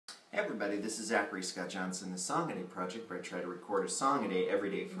everybody, this is Zachary Scot the Song a Day Project, where I try to record a song a day every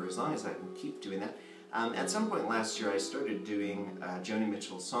day for as long as I can keep doing that. At some point last year I started doing Joni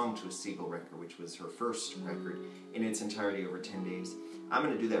Mitchell's Song to a Seagull record, which was her first record in its entirety over 10 days. I'm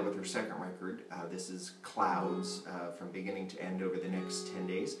going to do that with her second record. This is Clouds, from beginning to end over the next 10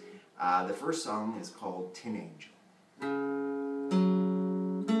 days. The first song is called Tin Angel.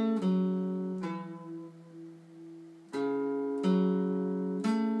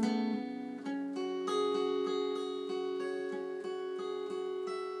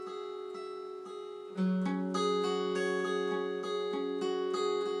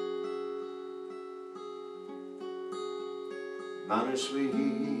 Varnish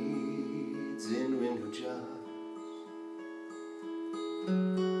weeds in window jars,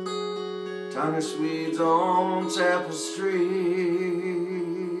 tarnished weeds on tapestries,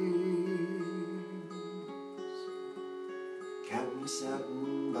 cotton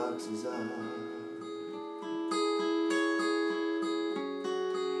satin boxes are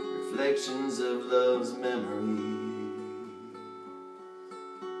reflections of love's memory.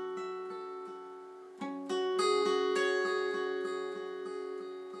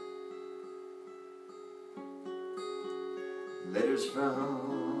 Letters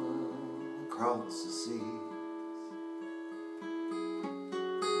from across the seas,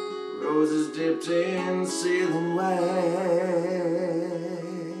 roses dipped in sealing wax,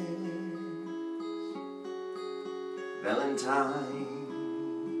 valentines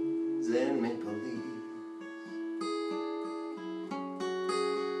and maple leaves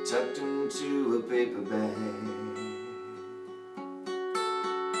tucked into a paper bag.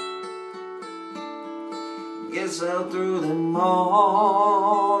 Guess I'll throw them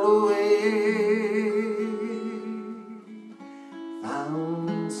all away.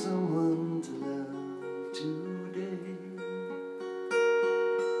 Found someone to love today.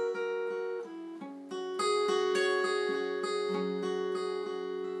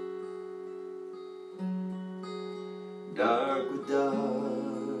 Dark with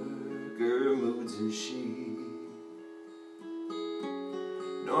darker moods is she,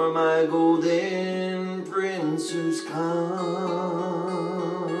 nor my golden prince who's come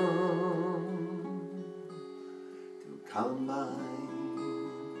through columbines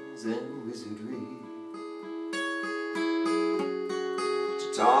and wizardry to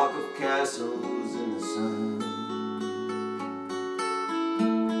talk of castles in the sun.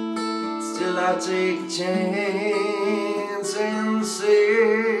 Still I take a chance and say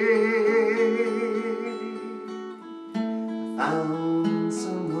I found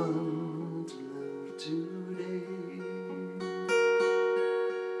someone to love today.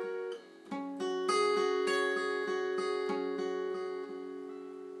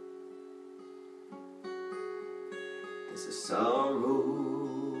 There's a sorrow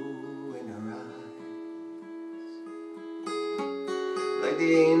in her eyes, like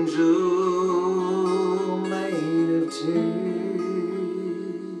the angel made of tears.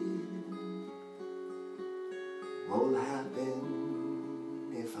 What'll happen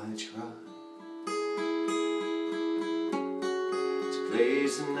if I try to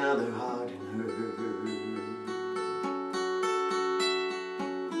place another heart in her?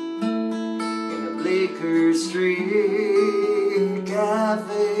 In a Bleecker Street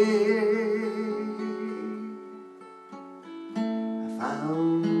cafe, I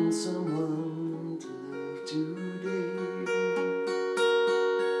found someone to love today.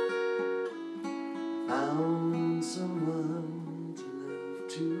 I found someone to love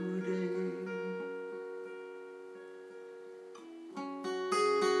today.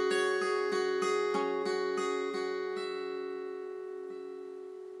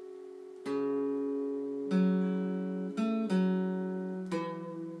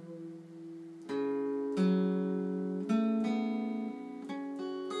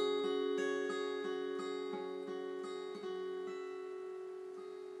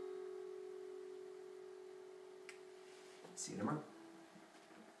 See you tomorrow.